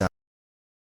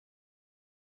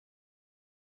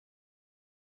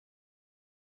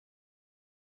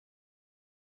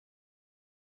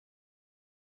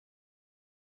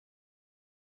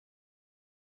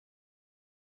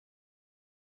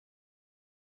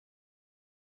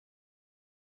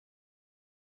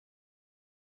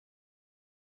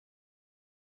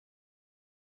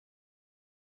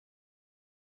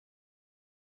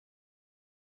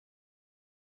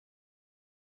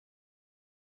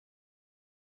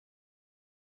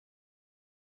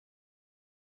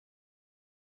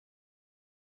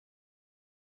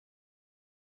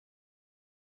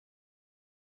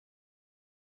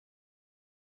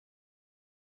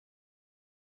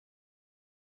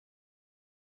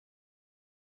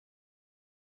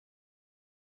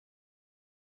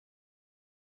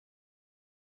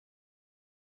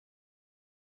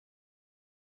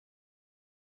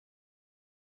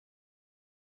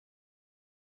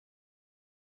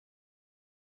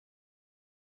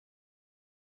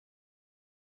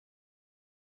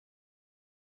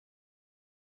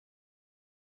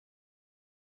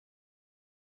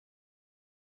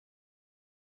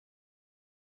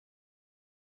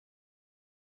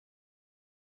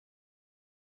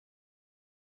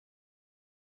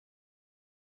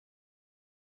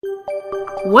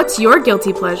What's your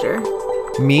guilty pleasure?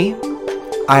 Me?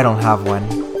 I don't have one.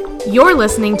 You're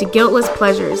listening to Guiltless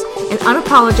Pleasures, an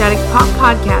unapologetic pop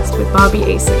podcast with Bobby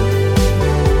Asen.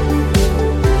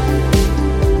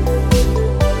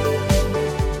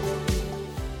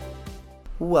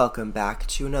 Welcome back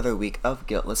to another week of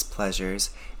Guiltless Pleasures.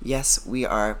 Yes, we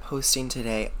are posting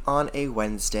today on a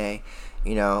Wednesday.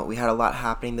 You know, we had a lot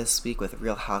happening this week with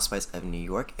Real Housewives of New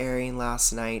York airing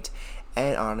last night,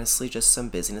 and honestly just some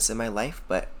busyness in my life,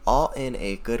 but all in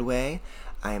a good way.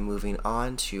 I am moving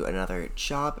on to another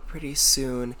job pretty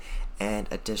soon, and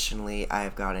additionally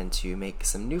I've gotten to make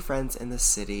some new friends in the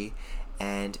city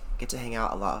and get to hang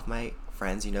out a lot of my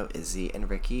friends, you know, Izzy and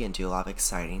Ricky, and do a lot of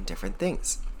exciting different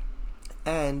things.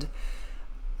 And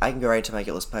I can go right into my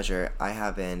guiltless pleasure. I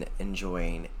have been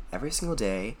enjoying every single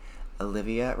day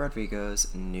Olivia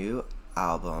Rodrigo's new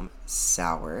album,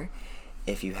 Sour.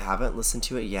 If you haven't listened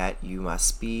to it yet, you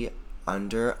must be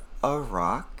under a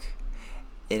rock.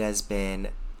 It has been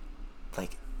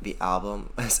like the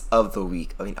album of the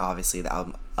week. I mean, obviously the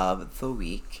album of the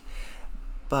week.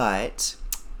 But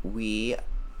we,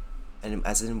 and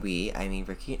as in we, I mean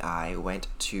Ricky and I, went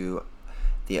to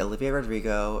the Olivia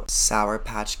Rodrigo Sour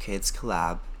Patch Kids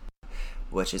collab,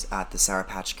 which is at the Sour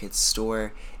Patch Kids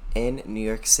store in New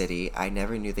York City. I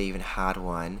never knew they even had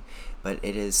one, but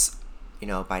it is, you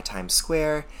know, by Times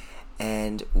Square,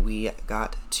 and we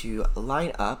got to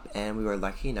line up, and we were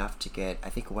lucky enough to get, I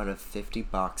think, one of 50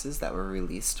 boxes that were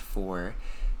released for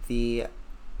the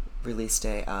release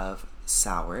day of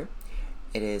Sour.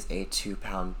 It is a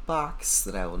 2-pound box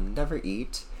that I will never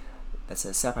eat that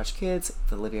says Sour Patch Kids,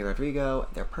 the Olivia Rodrigo.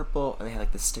 They're purple, and they have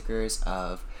like the stickers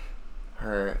of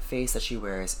her face that she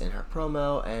wears in her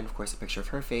promo, and of course a picture of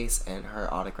her face and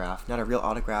her autograph. Not a real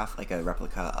autograph, like a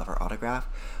replica of her autograph,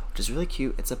 which is really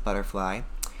cute. It's a butterfly.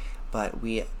 But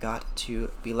we got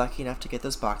to be lucky enough to get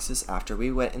those boxes after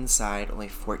we went inside. Only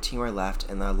 14 were left,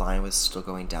 and the line was still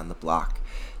going down the block.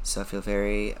 So I feel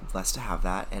very blessed to have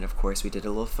that. And of course we did a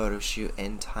little photo shoot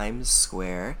in Times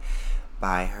Square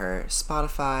by her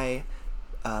Spotify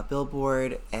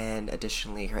billboard, and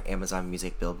additionally her Amazon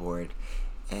Music billboard.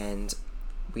 And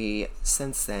we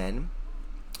since then,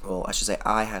 well, I should say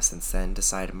I have since then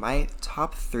decided my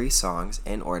top 3 songs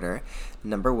in order.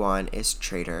 Number 1 is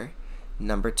Traitor,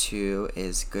 number 2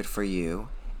 is Good For You,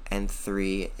 and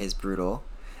 3 is Brutal.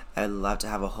 I'd love to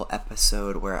have a whole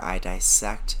episode where I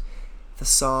dissect the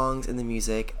songs and the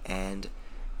music, and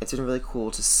it's been really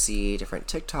cool to see different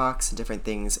TikToks and different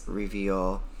things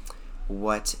reveal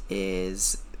what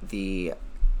is the,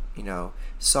 you know,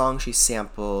 song she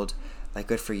sampled. Like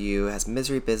Good For You has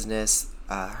Misery Business.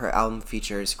 Her album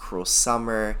features Cruel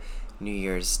Summer, New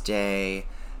Year's Day,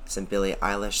 some Billie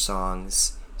Eilish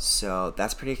songs. So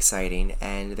that's pretty exciting.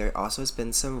 And there also has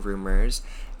been some rumors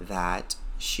that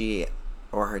she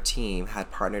or her team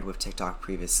had partnered with TikTok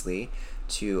previously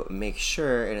to make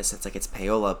sure, in a sense like it's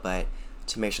payola, but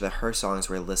to make sure that her songs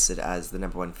were listed as the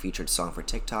number 1 featured song for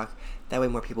TikTok. That way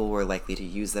more people were likely to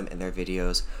use them in their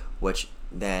videos, which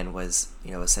then was,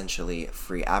 you know, essentially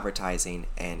free advertising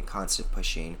and constant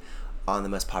pushing on the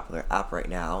most popular app right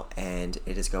now. And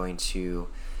it is going to,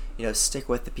 you know, stick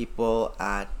with the people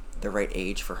at the right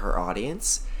age for her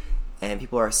audience. And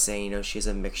people are saying, you know, she's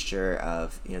a mixture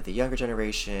of, you know, the younger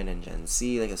generation and Gen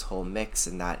Z, like this whole mix,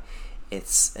 and that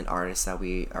it's an artist that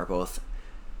we are both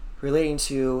relating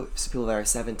to. So people that are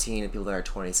 17 and people that are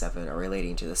 27 are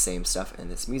relating to the same stuff in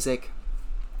this music,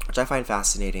 which I find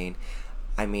fascinating.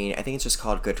 I mean, I think it's just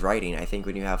called good writing. I think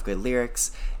when you have good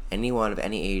lyrics, anyone of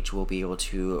any age will be able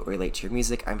to relate to your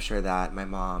music. I'm sure that my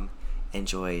mom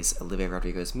enjoys Olivia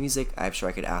Rodrigo's music. I'm sure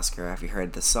I could ask her, have you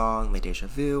heard the song, Les Deja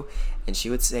Vu? And she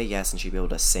would say yes, and she'd be able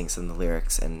to sing some of the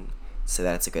lyrics and say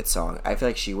that it's a good song. I feel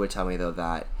like she would tell me, though,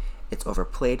 that it's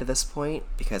overplayed at this point,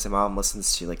 because my mom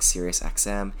listens to, like, Sirius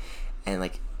XM and,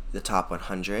 like, the top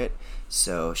 100,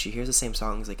 so she hears the same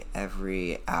songs like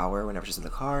every hour whenever she's in the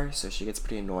car, so she gets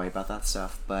pretty annoyed about that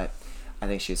stuff. But I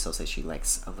think she'd still say she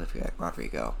likes Olivia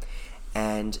Rodrigo.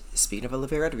 And speaking of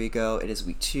Olivia Rodrigo, it is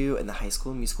week 2 in the High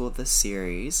School Musical of the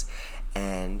series,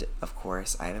 and of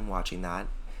course I've been watching that.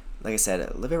 Like I said,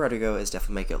 Olivia Rodrigo is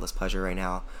definitely my guiltless pleasure right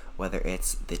now, whether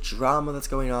it's the drama that's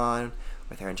going on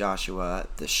with her and Joshua,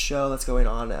 the show that's going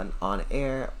on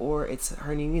air, or it's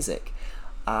her new music.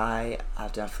 I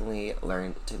have definitely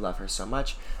learned to love her so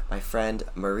much. My friend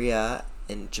Maria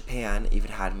in Japan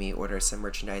even had me order some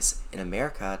merchandise in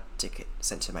America to get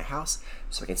sent to my house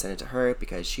so I can send it to her,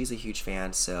 because she's a huge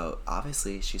fan. So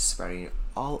obviously she's spreading it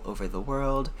all over the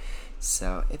world.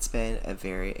 So it's been a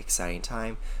very exciting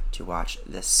time to watch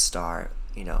this star,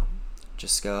 you know,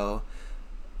 just go,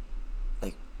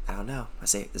 like, I don't know. I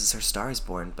say this is her Star is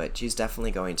Born, but she's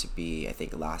definitely going to be, I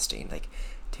think, lasting. Like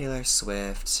Taylor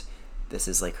Swift, this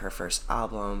is like her first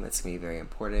album. It's gonna be very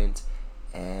important,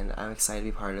 and I'm excited to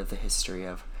be part of the history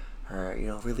of her,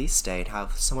 release day and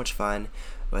have so much fun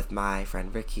with my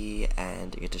friend Ricky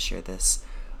and get to share this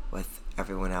with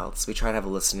everyone else. We tried to have a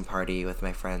listening party with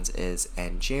my friends Iz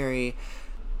and Jerry,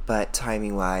 but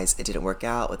timing wise, it didn't work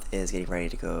out with Iz getting ready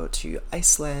to go to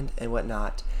Iceland and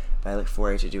whatnot. But I look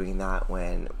forward to doing that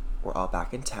when we're all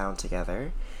back in town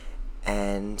together.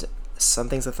 And some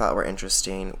things I thought were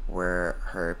interesting were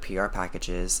her PR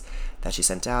packages that she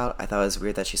sent out. I thought it was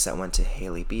weird that she sent one to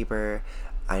Hailey Bieber.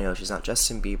 I know she's not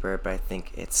Justin Bieber, but I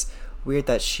think it's weird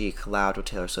that she collabed with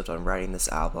Taylor Swift on writing this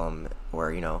album,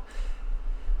 or,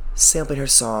 sampling her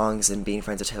songs and being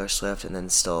friends with Taylor Swift and then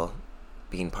still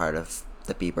being part of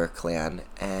the Bieber clan.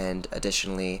 And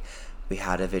additionally, we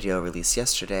had a video released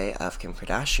yesterday of Kim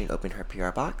Kardashian opening her PR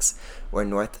box where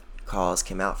North calls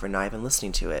Kim out for not even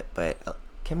listening to it. But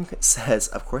Kim says,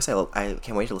 of course, I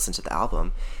can't wait to listen to the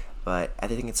album. But I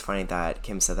think it's funny that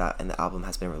Kim said that and the album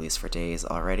has been released for days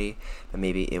already. But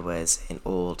maybe it was an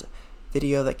old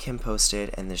video that Kim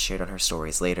posted and then shared on her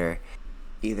stories later.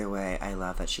 Either way, I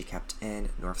love that she kept in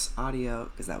North's audio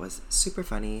because that was super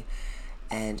funny.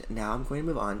 And now I'm going to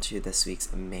move on to this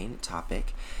week's main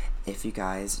topic. If you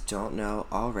guys don't know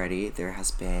already, there has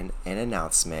been an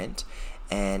announcement,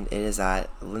 and it is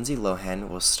that Lindsay Lohan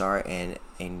will star in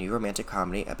a new romantic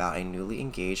comedy about a newly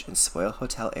engaged and spoiled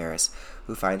hotel heiress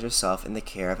who finds herself in the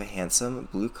care of a handsome,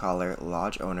 blue-collar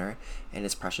lodge owner and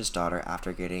his precious daughter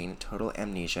after getting total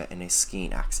amnesia in a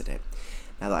skiing accident.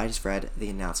 Now, I just read the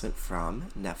announcement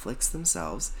from Netflix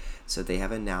themselves, so they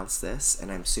have announced this,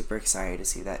 and I'm super excited to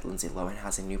see that Lindsay Lohan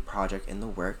has a new project in the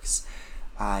works.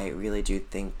 I really do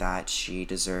think that she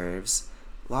deserves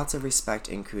lots of respect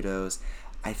and kudos.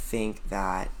 I think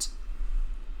that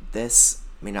this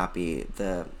may not be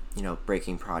the,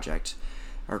 breaking project,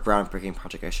 or groundbreaking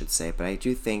project, I should say, but I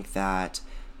do think that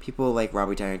people like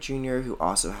Robbie Downey Jr., who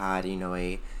also had,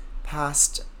 a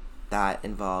past that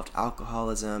involved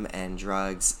alcoholism and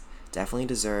drugs, definitely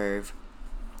deserve,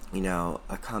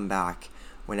 a comeback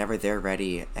whenever they're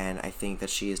ready, and I think that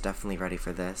she is definitely ready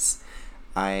for this.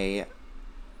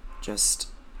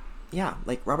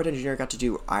 Like Robert Downey Jr. got to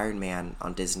do Iron Man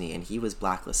on Disney and he was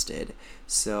blacklisted.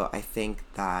 So I think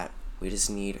that we just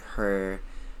need her,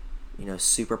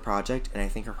 super project, and I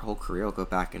think her whole career will go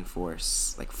back in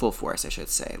force, like full force, I should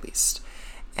say, at least.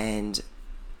 And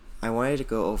I wanted to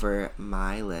go over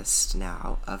my list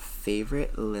now of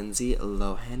favorite Lindsay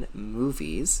Lohan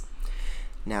movies.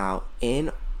 Now,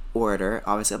 in order,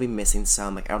 obviously I'll be missing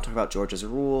some, like I don't talk about George's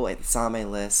Rule, it's on my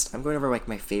list. I'm going over like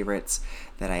my favorites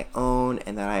that I own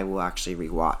and that I will actually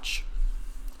rewatch.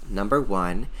 Number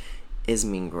 1 is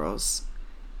Mean Girls,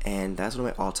 and that's one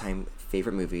of my all-time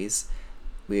favorite movies.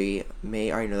 We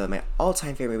may already know that my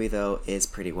all-time favorite movie though is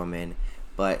Pretty Woman,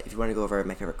 but if you want to go over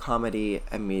my favorite comedy,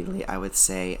 immediately I would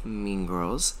say Mean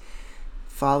Girls.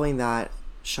 Following that,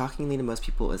 shockingly to most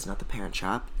people, is not The Parent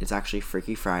Trap, it's actually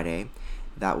Freaky Friday.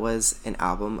 That was an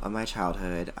album of my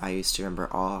childhood. I used to remember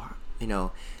all,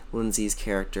 Lindsay's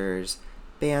characters,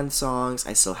 band songs.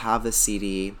 I still have the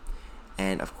CD.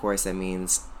 And of course, that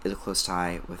means it's a close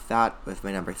tie with that, with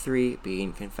my number 3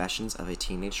 being Confessions of a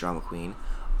Teenage Drama Queen.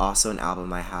 Also an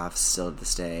album I have still to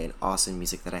this day, and awesome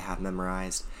music that I have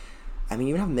memorized. I mean,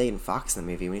 you even have Megan Fox in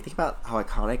the movie. When you think about how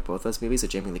iconic both those movies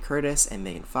with Jamie Lee Curtis and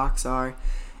Megan Fox are,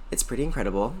 it's pretty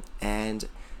incredible. And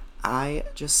I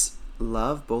just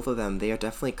love both of them. They are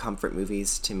definitely comfort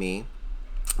movies to me,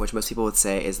 which most people would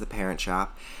say is The Parent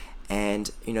Trap.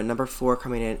 And, number 4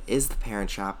 coming in is The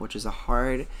Parent Trap, which is a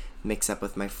hard mix-up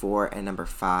with my 4 and number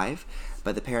 5.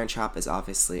 But The Parent Trap is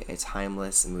obviously a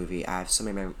timeless movie. I have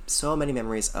so many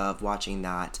memories of watching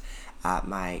that at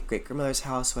my great-grandmother's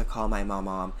house, who I call my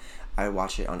mom. I would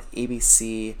watch it on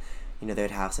ABC. They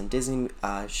would have some Disney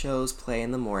shows play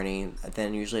in the morning,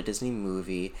 then usually a Disney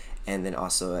movie, and then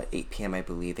also at 8 p.m., I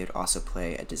believe, they would also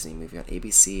play a Disney movie on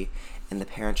ABC. And The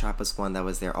Parent Trap was one that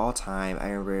was there all time. I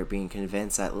remember being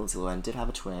convinced that Lindsay Lohan did have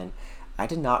a twin. I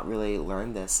did not really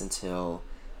learn this until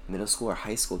middle school or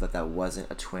high school, that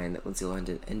wasn't a twin, that Lindsay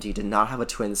Lohan indeed did not have a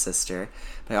twin sister.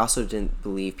 But I also didn't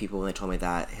believe people when they told me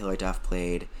that Hilary Duff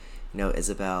played,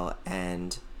 Isabel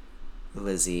and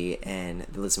Lizzie in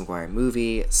the Lizzie McGuire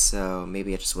movie, so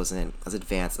maybe I just wasn't as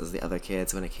advanced as the other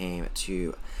kids when it came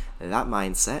to that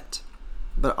mindset.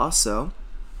 But also,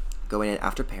 going in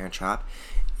after Parent Trap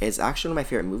is actually one of my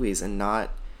favorite movies, and not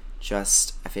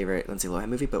just a favorite Lindsay Lohan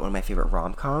movie, but one of my favorite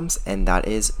rom-coms, and that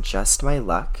is Just My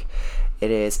Luck.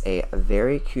 It is a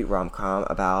very cute rom-com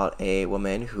about a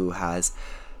woman who has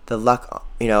the luck,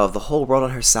 of the whole world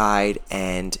on her side,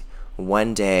 and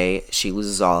one day she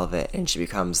loses all of it and she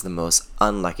becomes the most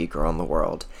unlucky girl in the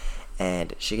world.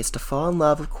 And she gets to fall in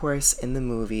love, of course, in the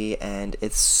movie, and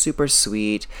it's super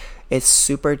sweet. It's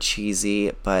super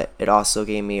cheesy, but it also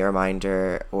gave me a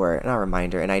reminder, or not a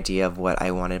reminder, an idea of what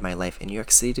I wanted my life in New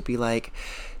York City to be like.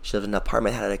 She lived in an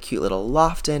apartment, had a cute little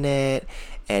loft in it,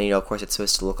 and, of course, it's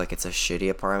supposed to look like it's a shitty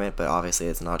apartment, but obviously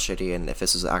it's not shitty, and if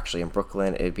this was actually in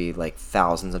Brooklyn, it'd be like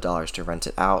thousands of dollars to rent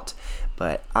it out.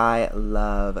 But I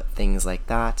love things like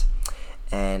that,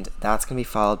 and that's going to be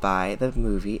followed by the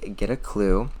movie Get a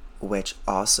Clue, which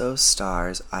also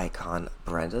stars icon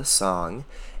Brenda Song,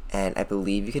 and I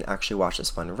believe you can actually watch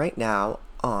this one right now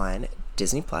on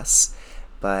Disney+,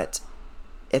 but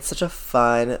it's such a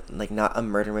fun, like, not a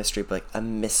murder mystery, but like a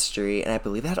mystery, and I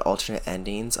believe it had alternate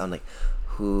endings on like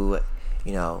who,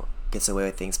 gets away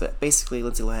with things, but basically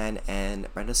Lindsay Lohan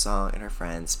and Brenda Song and her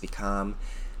friends become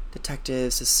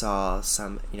detectives to solve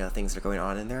some, things that are going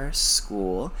on in their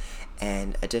school,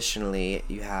 and additionally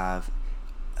you have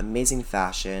amazing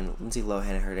fashion. Lindsay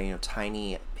Lohan and her,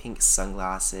 tiny pink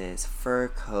sunglasses, fur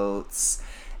coats,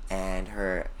 and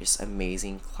her just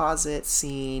amazing closet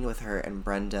scene with her and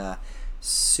Brenda.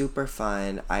 Super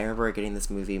fun. I remember getting this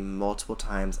movie multiple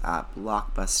times at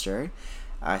Blockbuster.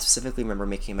 I specifically remember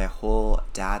making my whole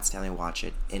dad's family watch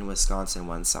it in Wisconsin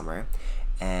one summer.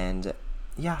 And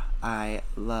yeah, I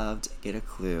loved Get a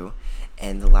Clue.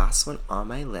 And the last one on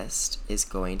my list is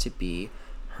going to be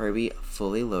Herbie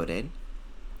Fully Loaded.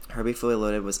 Herbie Fully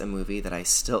Loaded was a movie that I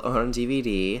still own on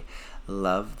DVD.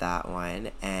 Love that one.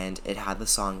 And it had the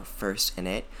song First in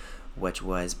it, which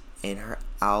was in her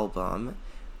album,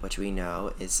 which we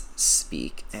know is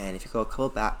Speak. And if you go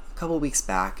a couple weeks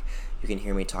back, you can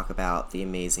hear me talk about the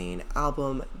amazing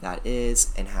album that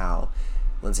is, and how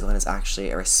Lindsay Lohan is actually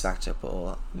a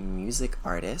respectable music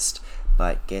artist,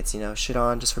 but gets, shit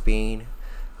on just for being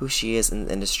who she is in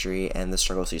the industry and the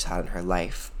struggles she's had in her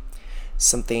life.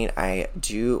 Something I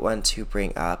do want to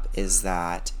bring up is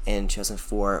that in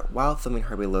 2004, while filming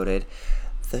Herbie Loaded,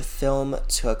 the film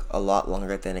took a lot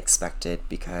longer than expected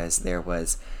because there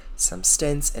was some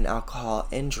stints in alcohol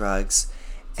and drugs,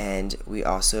 and we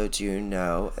also do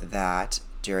know that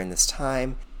during this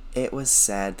time, it was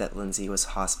said that Lindsay was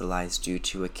hospitalized due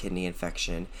to a kidney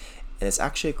infection, and it's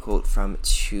actually a quote from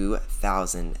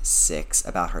 2006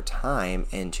 about her time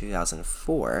in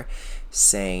 2004,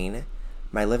 saying,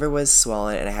 "My liver was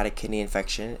swollen and I had a kidney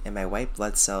infection and my white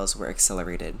blood cells were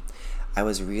accelerated. I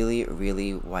was really,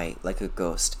 really white, like a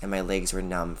ghost, and my legs were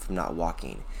numb from not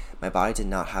walking. My body did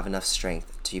not have enough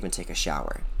strength to even take a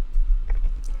shower."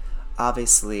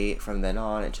 Obviously, from then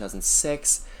on, in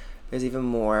 2006, there's even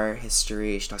more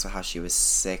history. She talks about how she was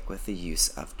sick with the use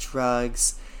of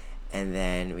drugs. And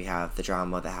then we have the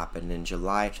drama that happened in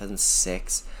July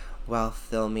 2006 while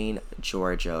filming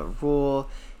Georgia Rule,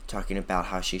 talking about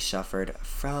how she suffered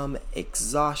from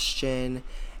exhaustion.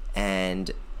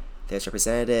 And there's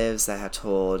representatives that have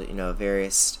told,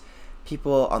 various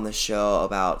people on the show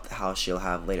about how she'll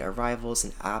have late arrivals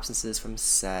and absences from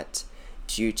set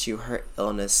due to her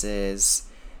illnesses.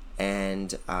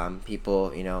 And people,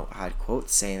 had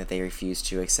quotes saying that they refused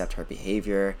to accept her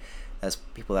behavior as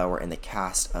people that were in the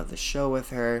cast of the show with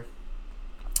her.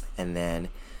 And then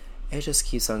it just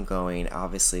keeps on going.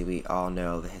 Obviously, we all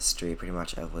know the history pretty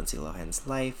much of Lindsay Lohan's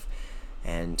life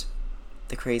and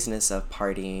the craziness of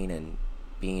partying and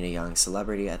being a young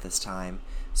celebrity at this time.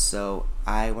 So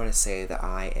I want to say that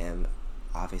I am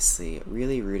obviously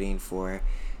really rooting for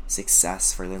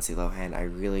success for Lindsay Lohan. I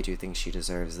really do think she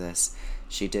deserves this.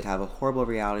 She did have a horrible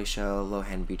reality show,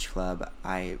 Lohan Beach Club.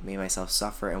 I made myself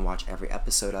suffer and watch every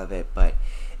episode of it, but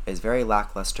it was very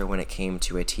lackluster when it came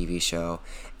to a TV show,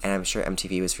 and I'm sure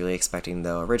MTV was really expecting,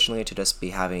 though, originally to just be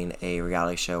having a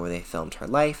reality show where they filmed her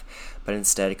life, but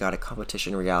instead got a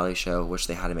competition reality show which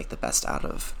they had to make the best out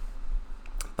of.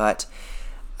 But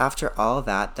after all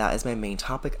that is my main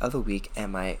topic of the week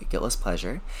and my guiltless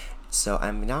pleasure. So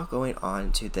I'm now going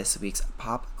on to this week's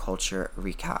pop culture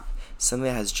recap. Something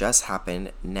that has just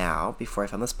happened now, before I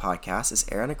film this podcast, is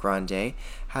Ariana Grande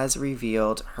has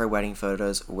revealed her wedding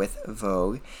photos with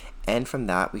Vogue, and from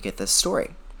that we get this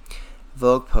story.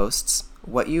 Vogue posts,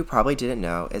 "What you probably didn't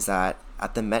know is that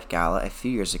at the Met Gala a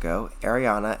few years ago,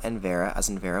 Ariana and Vera, as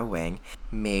in Vera Wang,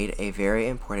 made a very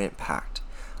important pact.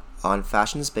 On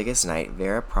fashion's biggest night,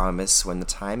 Vera promised when the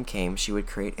time came she would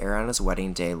create Ariana's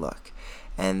wedding day look.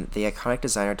 And the iconic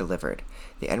designer delivered.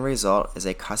 The end result is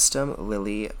a custom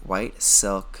lily white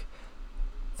silk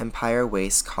empire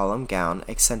waist column gown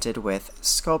accented with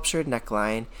sculptured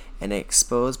neckline and an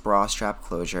exposed bra strap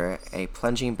closure, a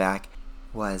plunging back,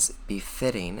 was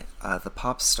befitting the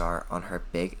pop star on her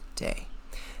big day.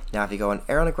 Now, if you go on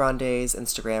Ariana Grande's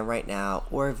Instagram right now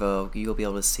or Vogue, you'll be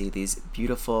able to see these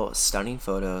beautiful, stunning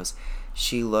photos.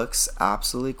 She looks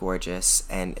absolutely gorgeous,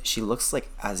 and she looks like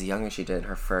as young as she did in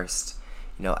her first,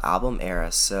 album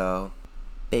era. So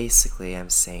basically, I'm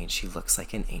saying she looks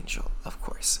like an angel, of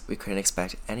course. We couldn't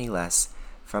expect any less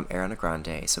from Ariana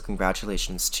Grande. So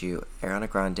congratulations to Ariana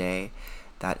Grande.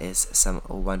 That is some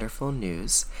wonderful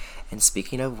news. And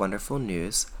speaking of wonderful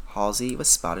news, Halsey was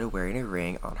spotted wearing a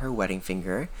ring on her wedding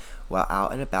finger while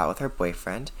out and about with her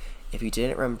boyfriend. If you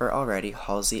didn't remember already,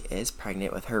 Halsey is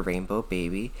pregnant with her rainbow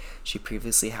baby. She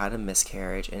previously had a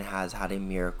miscarriage and has had a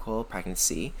miracle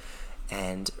pregnancy.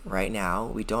 And right now,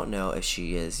 we don't know if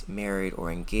she is married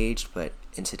or engaged, but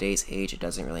in today's age, it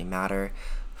doesn't really matter.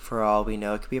 For all we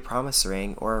know, it could be a promise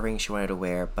ring or a ring she wanted to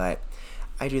wear, but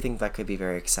I do think that could be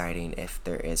very exciting if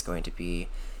there is going to be,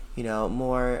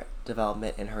 more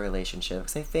development in her relationship.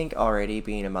 Because I think already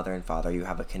being a mother and father, you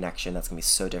have a connection that's going to be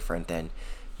so different than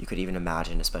you could even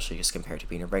imagine, especially just compared to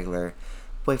being a regular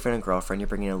boyfriend and girlfriend. You're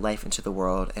bringing a life into the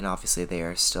world, and obviously they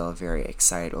are still very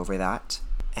excited over that.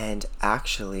 And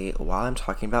actually, while I'm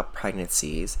talking about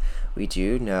pregnancies, we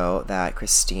do know that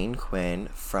Christine Quinn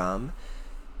from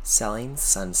Selling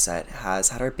Sunset has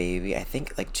had her baby. I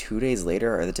think like 2 days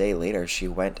later or the day later, she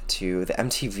went to the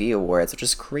MTV Awards, which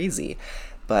is crazy.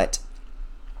 But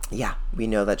yeah, we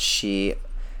know that she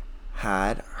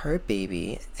had her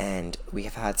baby, and we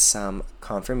have had some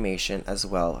confirmation as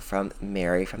well from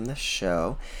Mary from the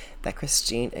show that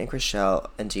Christine and Chrishell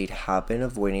indeed have been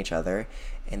avoiding each other,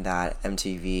 and that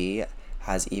MTV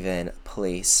has even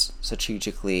placed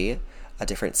strategically a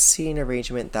different seating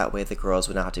arrangement. That way the girls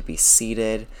would not have to be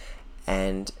seated.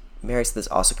 And Mary said this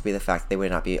also could be the fact that they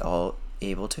would not be all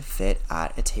able to fit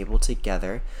at a table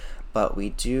together. But we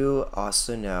do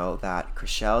also know that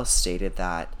Chrishell stated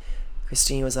that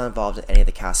Christine was not involved in any of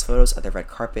the cast photos of the red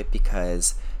carpet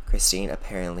because Christine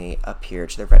apparently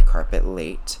appeared to the red carpet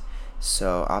late.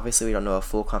 So obviously we don't know a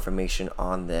full confirmation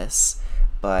on this,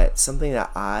 but something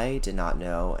that I did not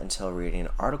know until reading an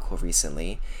article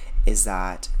recently is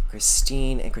that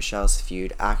Christine and Chrishell's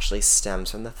feud actually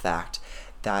stems from the fact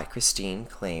that Christine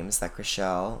claims that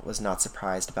Chrishell was not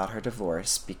surprised about her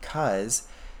divorce because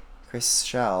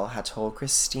Chrishell had told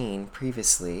Christine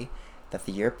previously that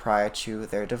the year prior to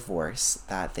their divorce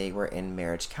that they were in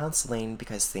marriage counseling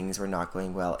because things were not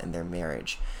going well in their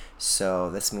marriage. So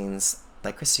this means,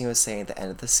 like Christine was saying at the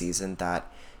end of the season, that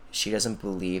she doesn't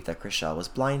believe that Chrishell was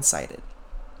blindsided.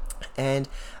 And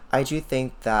I do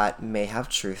think that may have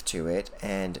truth to it,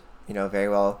 and very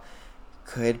well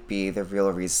could be the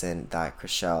real reason that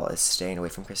Chrishell is staying away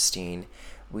from Christine.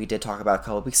 We did talk about a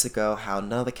couple weeks ago how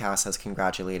none of the cast has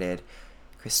congratulated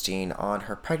Christine on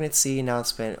her pregnancy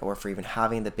announcement or for even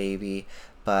having the baby,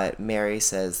 but Mary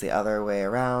says the other way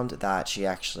around, that she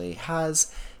actually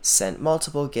has sent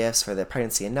multiple gifts for the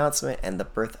pregnancy announcement and the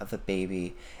birth of the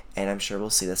baby. And I'm sure we'll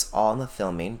see this all in the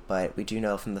filming, but we do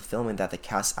know from the filming that the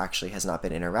cast actually has not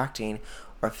been interacting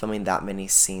or filming that many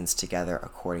scenes together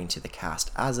according to the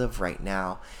cast as of right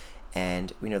now.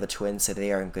 And we know the twins say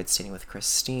they are in good standing with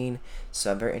Christine,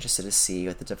 so I'm very interested to see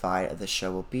what the divide of the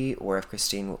show will be, or if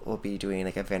Christine will be doing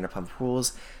like a Vanderpump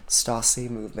Rules Stassi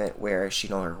movement where she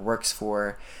no longer works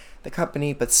for the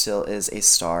company but still is a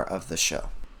star of the show.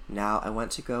 Now I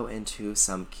want to go into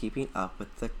some keeping up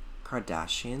with the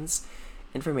Kardashians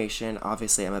information.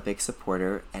 Obviously, I'm a big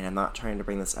supporter, and I'm not trying to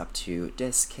bring this up to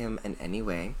diss Kim in any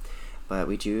way, but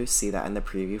we do see that in the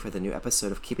preview for the new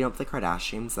episode of Keeping Up with the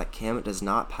Kardashians that Kim does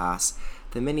not pass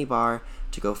the minibar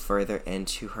to go further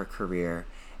into her career,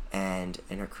 and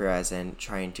in her career as in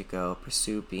trying to go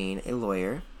pursue being a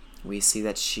lawyer. We see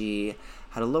that she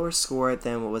had a lower score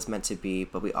than what was meant to be,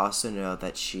 but we also know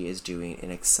that she is doing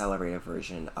an accelerated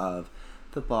version of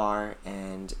the bar,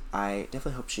 and I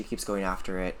definitely hope she keeps going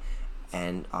after it.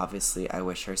 And obviously I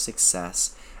wish her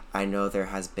success. I know there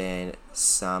has been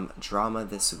some drama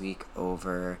this week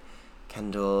over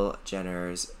Kendall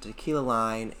Jenner's tequila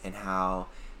line and how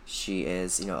she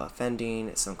is,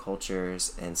 offending some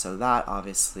cultures, and so that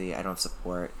obviously I don't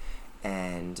support,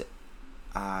 and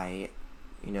I,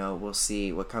 we'll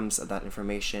see what comes of that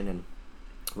information and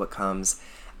what comes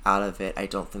out of it. I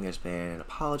don't think there's been an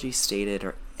apology stated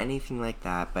or anything like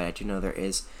that, but I do know there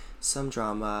is some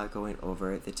drama going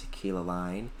over the tequila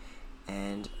line.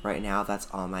 And right now, that's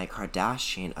all my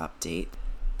Kardashian update.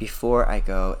 Before I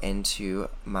go into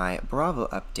my Bravo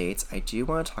updates, I do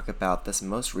want to talk about this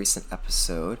most recent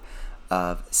episode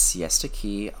of Siesta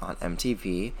Key on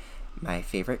MTV, my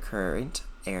favorite current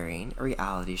airing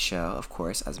reality show. Of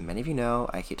course, as many of you know,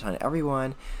 I keep telling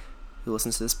everyone, who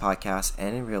listens to this podcast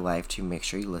and in real life to make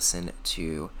sure you listen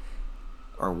to,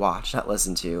 or watch, not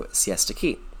listen to, Siesta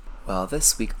Key. Well,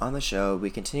 this week on the show,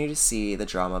 we continue to see the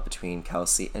drama between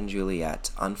Kelsey and Juliet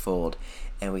unfold,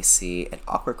 and we see an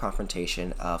awkward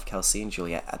confrontation of Kelsey and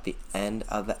Juliet at the end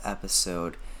of the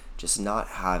episode, just not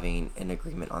having an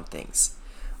agreement on things.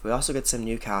 We also get some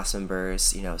new cast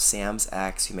members, Sam's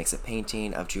ex, who makes a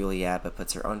painting of Juliet but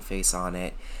puts her own face on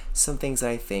it. Some things that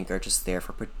I think are just there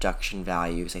for production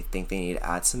values. I think they need to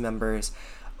add some members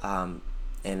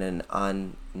in an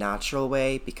unnatural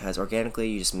way, because organically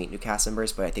you just meet new cast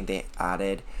members, but I think they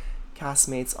added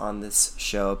castmates on this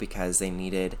show because they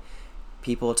needed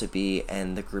people to be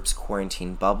in the group's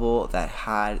quarantine bubble that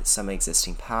had some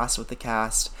existing past with the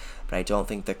cast, but I don't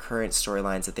think the current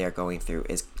storylines that they are going through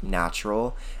is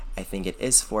natural. I think it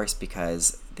is forced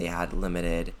because they had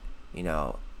limited,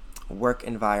 work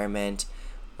environment,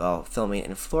 filming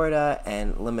in Florida,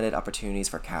 and limited opportunities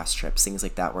for cast trips, things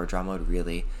like that, where drama would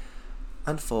really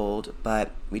unfold.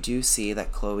 But we do see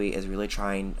that Chloe is really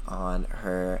trying on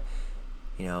her,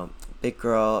 big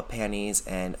girl panties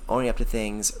and owning up to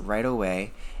things right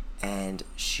away, and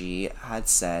she had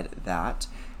said that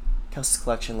Kelsey's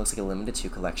collection looks like a limited 2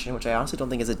 collection, which I honestly don't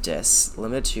think is a diss.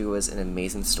 Limited 2 was an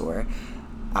amazing store.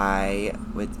 I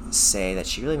would say that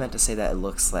she really meant to say that it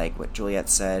looks like what Juliet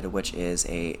said, which is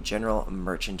a general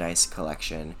merchandise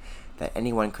collection that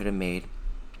anyone could have made,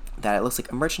 that it looks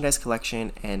like a merchandise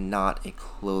collection and not a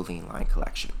clothing line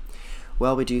collection.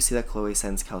 Well, we do see that Chloe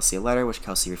sends Kelsey a letter, which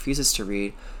Kelsey refuses to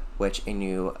read, which a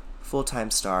new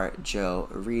full-time star, Joe,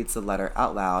 reads the letter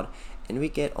out loud, and we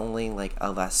get only like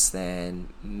a less than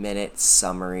minute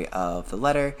summary of the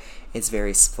letter. It's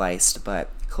very spliced, but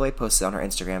Chloe posted on her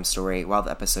Instagram story while the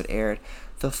episode aired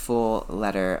the full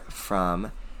letter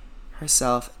from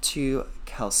herself to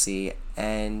Kelsey,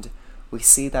 and we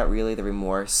see that really the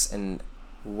remorse and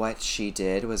what she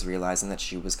did was realizing that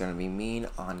she was going to be mean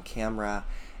on camera,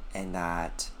 and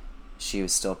that she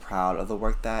was still proud of the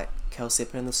work that Kelsey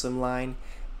put in the swim line,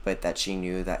 but that she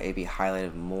knew that it'd be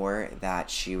highlighted more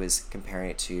that she was comparing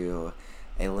it to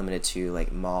a limited to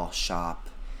mall shop,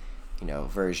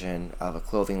 version of a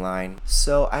clothing line.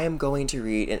 So I am going to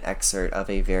read an excerpt of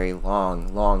a very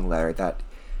long letter that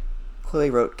Chloe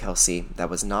wrote Kelsey that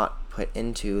was not put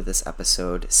into this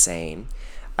episode, saying,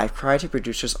 "I've cried to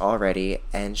producers already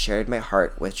and shared my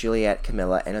heart with Juliet,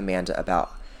 Camilla, and Amanda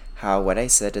about how what I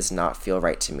said does not feel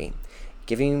right to me,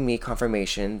 giving me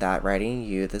confirmation that writing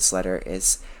you this letter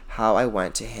is how I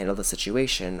want to handle the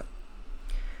situation."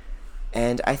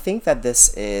 And I think that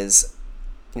this is,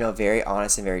 very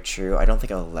honest and very true. I don't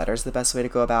think a letter is the best way to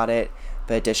go about it,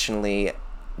 but additionally,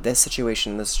 this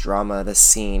situation, this drama, this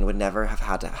scene would never have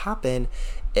had to happen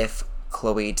if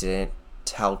Chloe didn't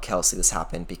tell Kelsey this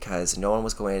happened, because no one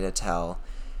was going to tell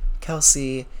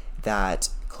Kelsey that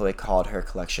Chloe called her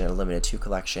collection a limited 2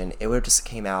 collection. It would have just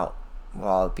came out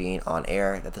while being on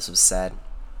air that this was said.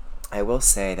 I will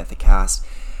say that the cast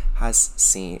has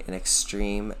seen an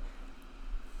extreme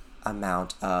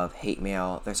amount of hate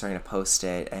mail. They're starting to post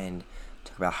it and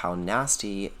talk about how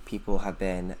nasty people have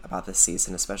been about this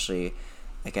season, especially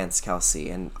against Kelsey.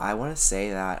 And I want to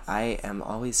say that I am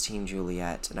always Team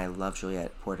Juliet, and I love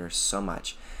Juliet Porter so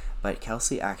much, but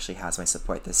Kelsey actually has my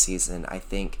support this season. I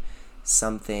think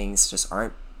some things just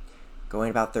aren't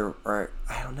going about they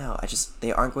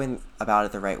aren't going about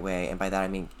it the right way, and by that I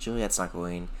mean Juliet's not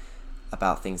going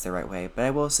about things the right way. But I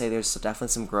will say there's definitely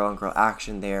some girl-on-girl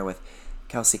action there, with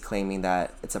Kelsey claiming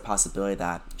that it's a possibility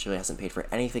that Juliet hasn't paid for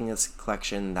anything in this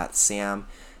collection, that Sam,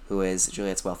 who is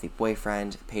Juliet's wealthy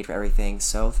boyfriend, paid for everything.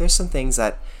 So there's some things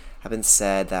that have been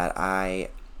said that I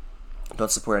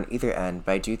don't support on either end,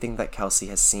 but I do think that Kelsey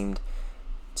has seemed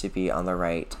to be on the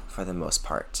right for the most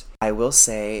part. I will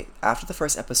say, after the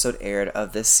first episode aired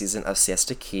of this season of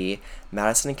Siesta Key,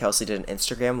 Madison and Kelsey did an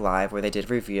Instagram live where they did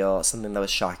reveal something that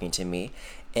was shocking to me.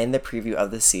 In the preview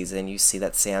of the season, you see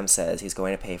that Sam says he's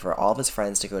going to pay for all of his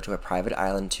friends to go to a private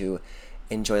island to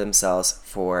enjoy themselves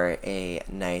for a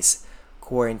nice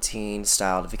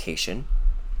quarantine-styled vacation,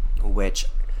 which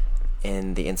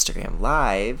in the Instagram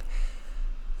live,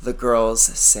 the girls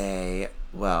say,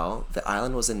 well, the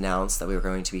island was announced that we were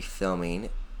going to be filming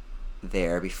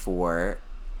there before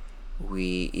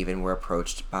we even were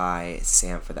approached by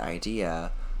Sam for the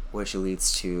idea, which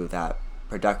leads to that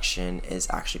production is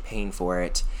actually paying for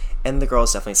it. And the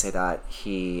girls definitely say that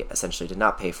he essentially did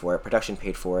not pay for it, production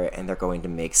paid for it, and they're going to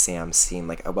make Sam seem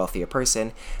like a wealthier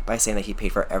person by saying that he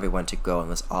paid for everyone to go on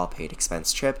this all-paid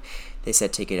expense trip. They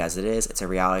said take it as it is. It's a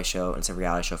reality show, and it's a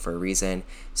reality show for a reason.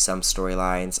 Some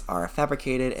storylines are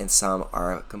fabricated, and some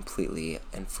are completely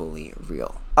and fully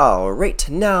real. Alright,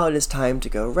 now it is time to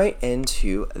go right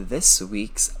into this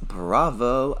week's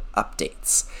Bravo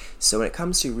updates. So when it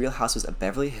comes to Real Housewives of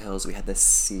Beverly Hills, we had the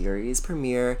series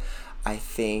premiere. I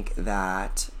think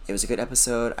that it was a good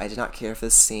episode. I did not care for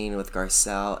the scene with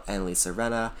Garcelle and Lisa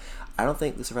Rinna. I don't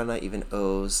think Lisa Rinna even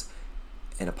owes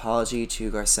an apology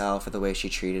to Garcelle for the way she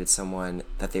treated someone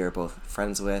that they were both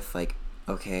friends with. Like,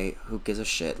 okay, who gives a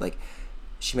shit? Like,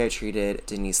 she may have treated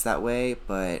Denise that way,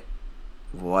 but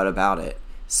what about it?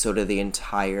 So did the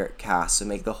entire cast. So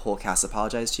make the whole cast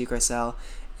apologize to you, Garcelle,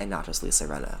 and not just Lisa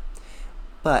Rinna.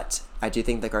 But I do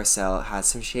think that Garcelle has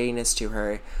some shadiness to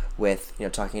her with,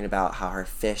 talking about how her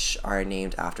fish are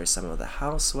named after some of the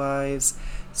housewives,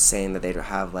 saying that they don't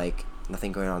have,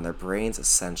 nothing going on in their brains,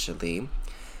 essentially.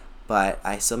 But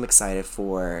I still am excited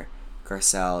for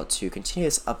Garcelle to continue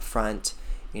this upfront,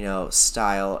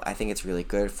 style. I think it's really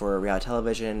good for reality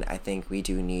television. I think we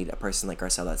do need a person like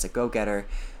Garcelle that's a go-getter.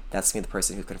 That's going to be the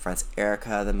person who confronts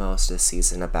Erica the most this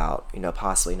season about,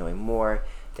 possibly knowing more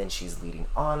than she's leading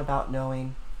on about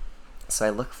knowing. So I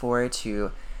look forward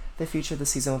to the future of the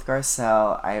season with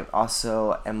Garcelle. I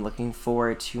also am looking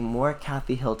forward to more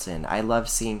Kathy Hilton. I love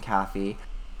seeing Kathy,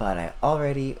 but I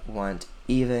already want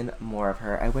even more of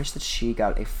her. I wish that she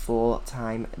got a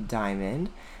full-time diamond,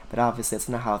 but obviously that's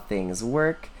not how things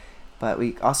work. But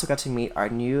we also got to meet our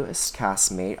newest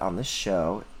castmate on the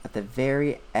show at the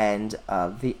very end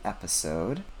of the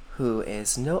episode, who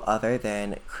is no other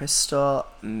than Crystal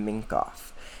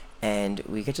Minkoff. And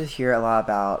we get to hear a lot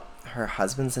about her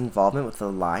husband's involvement with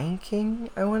The Lion King,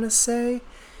 I want to say.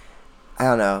 I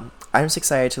don't know. I'm just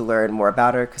excited to learn more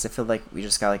about her because I feel like we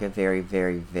just got a very,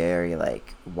 very, very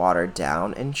watered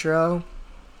down intro.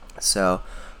 So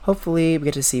hopefully we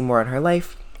get to see more on her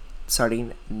life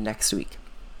starting next week.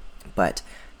 But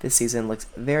this season looks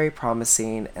very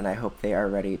promising, and I hope they are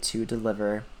ready to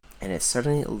deliver, and it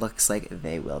certainly looks like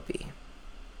they will be.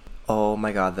 Oh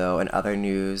my god, though, in other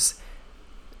news,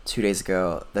 2 days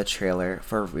ago, the trailer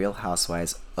for Real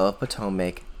Housewives of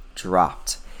Potomac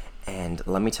dropped. And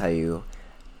let me tell you,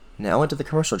 not only did the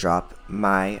commercial drop,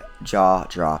 my jaw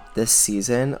dropped. This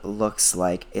season looks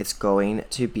like it's going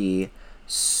to be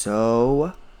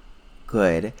so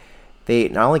good. They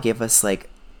not only gave us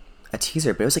a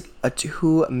teaser, but it was a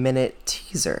 2-minute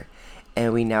teaser.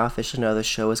 And we now officially know the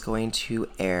show is going to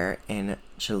air in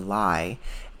July.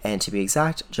 And to be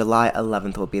exact, July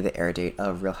 11th will be the air date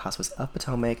of Real Housewives of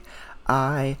Potomac.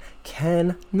 I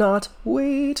cannot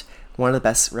wait. One of the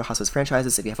best Real Housewives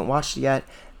franchises. If you haven't watched it yet,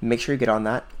 make sure you get on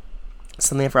that.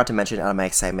 Something I forgot to mention out of my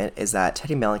excitement is that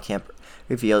Teddi Mellencamp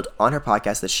revealed on her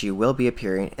podcast that she will be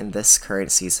appearing in this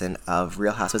current season of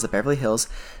Real Housewives of Beverly Hills.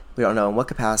 We don't know in what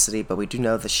capacity, but we do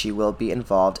know that she will be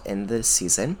involved in this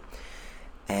season.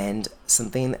 And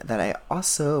something that I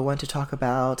also want to talk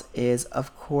about is,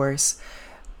 of course,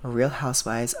 Real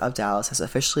Housewives of Dallas has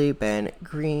officially been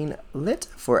green-lit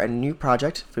for a new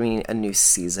project, meaning a new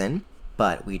season.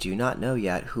 But we do not know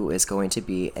yet who is going to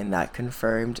be in that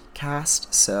confirmed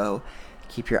cast, so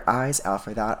keep your eyes out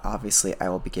for that. Obviously, I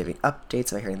will be giving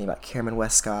updates if I hear anything about Cameron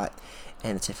Westcott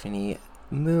and the Tiffany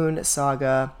Moon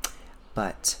saga.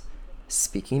 But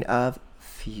speaking of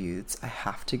feuds, I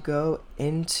have to go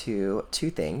into two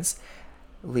things.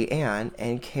 Leanne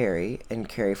and Carrie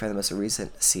for the most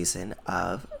recent season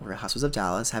of Real Housewives of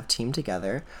Dallas have teamed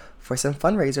together for some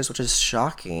fundraisers, which is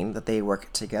shocking that they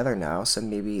work together now. So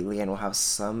maybe Leanne will have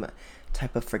some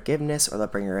type of forgiveness, or they'll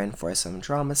bring her in for some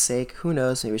drama's sake. Who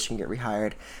knows? Maybe she can get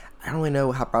rehired. I don't really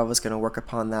know how Bravo's going to work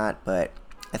upon that, but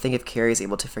I think if Carrie is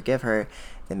able to forgive her,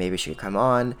 then maybe she could come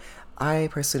on. I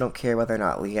personally don't care whether or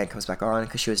not Leanne comes back on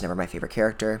because she was never my favorite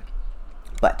character.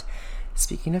 But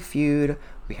speaking of feud,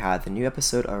 we had the new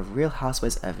episode of Real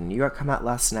Housewives of New York come out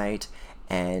last night,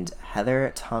 and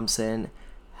Heather Thompson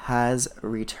has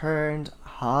returned.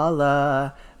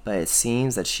 Holla! But it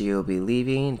seems that she will be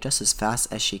leaving just as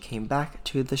fast as she came back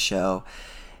to the show.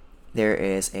 There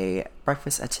is a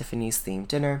Breakfast at Tiffany's themed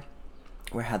dinner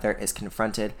where Heather is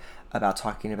confronted about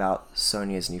talking about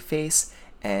Sonia's new face,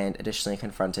 and additionally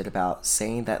confronted about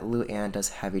saying that Luann does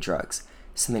heavy drugs.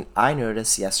 Something I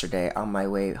noticed yesterday on my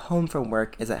way home from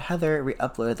work is that Heather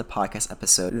re-uploaded the podcast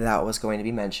episode that was going to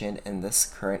be mentioned in this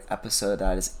current episode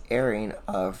that is airing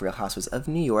of Real Housewives of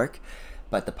New York.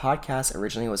 But the podcast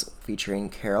originally was featuring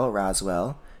Carol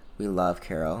Raswell. We love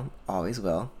Carol, always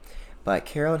will. But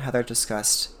Carol and Heather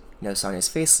discussed, Sonia's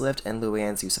facelift and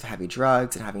Luann's use of heavy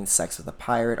drugs and having sex with a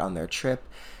pirate on their trip,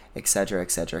 etc.,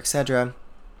 etc., etc.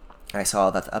 I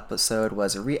saw that the episode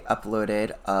was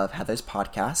re-uploaded of Heather's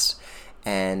podcast,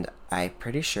 and I'm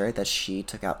pretty sure that she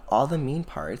took out all the mean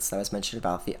parts that was mentioned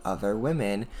about the other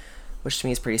women, which to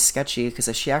me is pretty sketchy because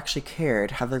if she actually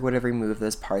cared, Heather would have removed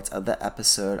those parts of the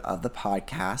episode of the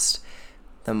podcast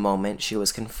the moment she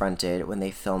was confronted when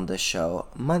they filmed the show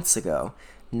months ago,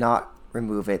 not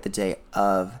remove it the day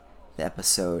of the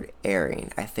episode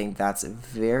airing. I think that's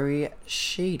very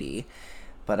shady,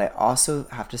 but I also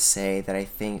have to say that I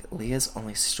think Leah's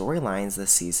only storylines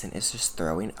this season is just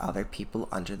throwing other people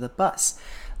under the bus,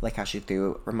 like how she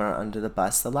threw Ramona under the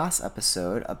bus the last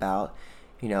episode about,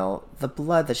 you know, the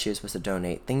blood that she was supposed to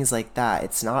donate, things like that.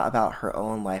 It's not about her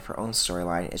own life, her own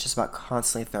storyline. It's just about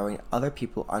constantly throwing other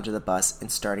people under the bus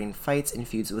and starting fights and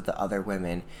feuds with the other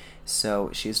women. So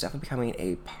she's definitely becoming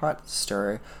a pot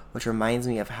stirrer, which reminds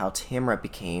me of how Tamara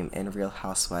became in Real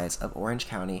Housewives of Orange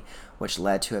County, which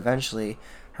led to eventually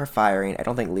her firing. I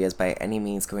don't think Leah's by any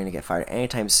means going to get fired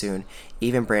anytime soon.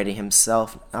 Even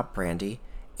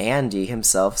Andy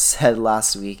himself said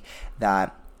last week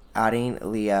that adding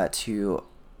Leah to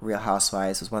Real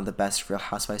Housewives was one of the best Real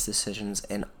Housewives decisions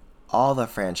in all the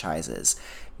franchises,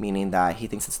 meaning that he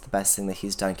thinks it's the best thing that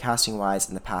he's done casting-wise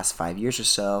in the past 5 years or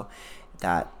so.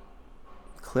 That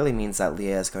clearly means that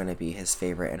Leah is going to be his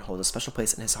favorite and hold a special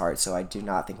place in his heart, so I do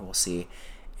not think we'll see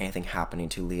anything happening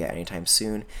to Leah anytime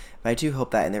soon. But I do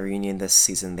hope that in the reunion this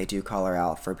season, they do call her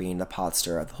out for being the pot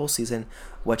stirrer of the whole season,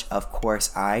 which, of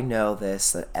course, I know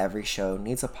that every show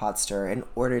needs a pot stirrer in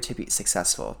order to be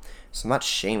successful. So I'm not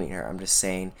shaming her. I'm just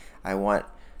saying I want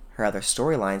her other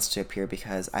storylines to appear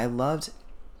because I loved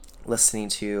listening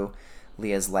to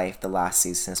Leah's life the last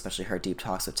season, especially her deep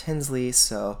talks with Tinsley.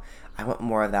 So I want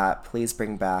more of that. Please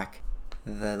bring back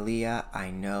the Leah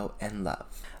I know and love.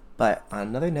 But on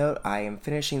another note, I am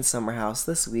finishing Summer House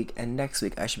this week, and next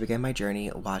week I should begin my journey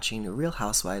watching Real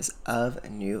Housewives of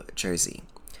New Jersey.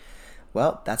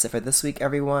 Well, that's it for this week,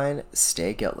 everyone.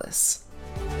 Stay guiltless.